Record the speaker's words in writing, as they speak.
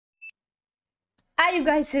Are you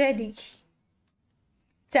guys ready?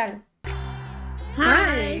 Chalo.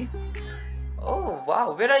 Hi. Oh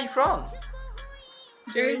wow, where are you from?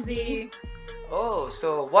 Jersey. Oh,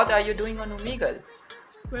 so what are you doing on Omegle?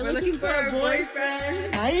 We're looking for a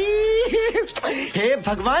boyfriend. हे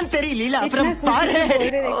भगवान तेरी लीला अपरंपार है।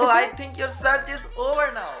 Oh, I think your search is over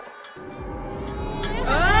now.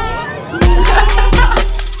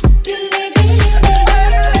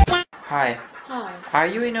 Hi. Hi. Are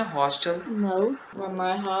you in a hostel? No. We're at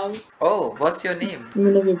my house. Oh, what's your name?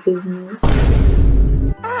 None of your business.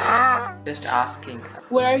 Just asking.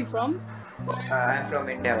 Where are you from? I'm from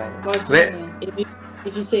India. What's Where? your name?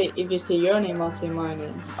 If you say your name, I'll say my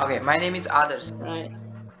name. Okay, my name is Adarsh. Right.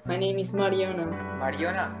 My name is Mariona.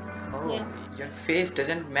 Mariona. Oh, Yeah. your face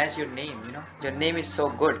doesn't match your name. You know, your name is so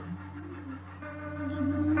good.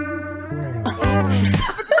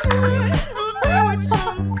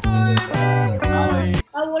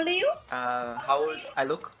 How old are you? How old I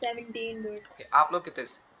look? 17 dude. Okay, आप लोग कितने?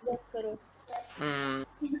 Guess करो. Hmm.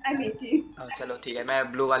 I'm 18. चलो ठीक है,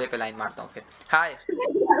 मैं blue वाले पे लाइन मारता हूँ फिर. हाय.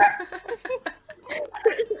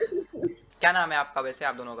 क्या नाम है आपका वैसे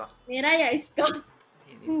आप दोनों का? मेरा या इसका?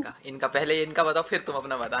 इनका पहले इनका बताओ फिर तुम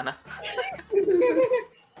अपना बताना.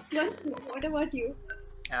 What about you?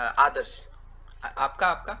 आदर्श.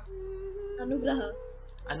 आपका? अनुग्रह.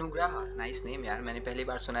 अनुग्रह. नाइस नेम यार, मैंने पहली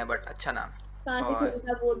बार सुना है बट अच्छा नाम. कहाँ से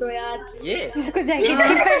खरीदा बोल दो यार. ये इसको जैकेट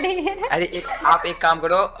की पड़ी है. अरे आप एक काम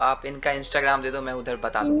करो, आप इनका इंस्टाग्राम दे दो, मैं उधर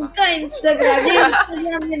बता दूंगा. इनका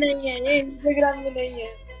इंस्टाग्राम में नहीं है, ये इंस्टाग्राम में नहीं है.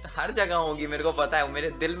 हर जगह होगी, मेरे को पता है, मेरे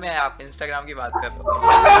दिल में है. आप इंस्टाग्राम की बात कर रहे हो.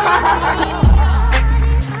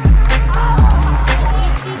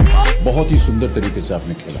 बहुत ही सुंदर तरीके से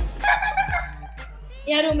आपने खेला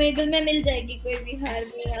यार. ओमेगल में मिल जाएगी कोई बिहार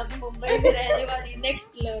में. अब मुंबई में रहने वाली नेक्स्ट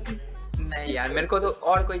लेवल. नहीं यार, मेरे को तो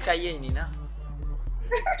और कोई चाहिए ही नहीं ना.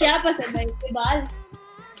 क्या पसंद है इसके बाल?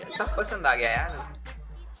 सब पसंद आ गया यार.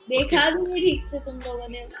 देखा भी नहीं ठीक से तुम लोगों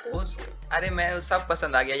ने उसको. अरे मैं सब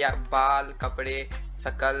पसंद आ गया यार. बाल, कपड़े,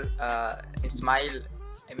 शकल, स्माइल,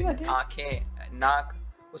 आंखें, नाक,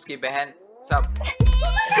 उसकी बहन, सब.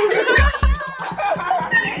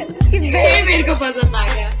 ये मेरे को पसंद आ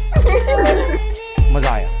गया.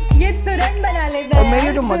 मजा आया. ये तुरंत बना लेता है. और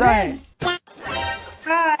मेरे जो मजा है.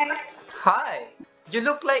 Hi, you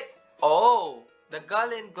look like, oh, the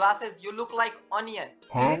girl in glasses, you look like onion.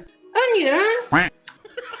 Huh? Onion?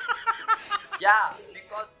 Yeah,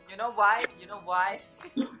 because you know why?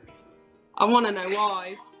 I want to know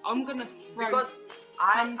why. I'm gonna throw. Because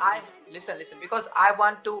I listen. Because I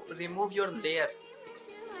want to remove your layers.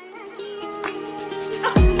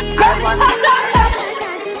 I want.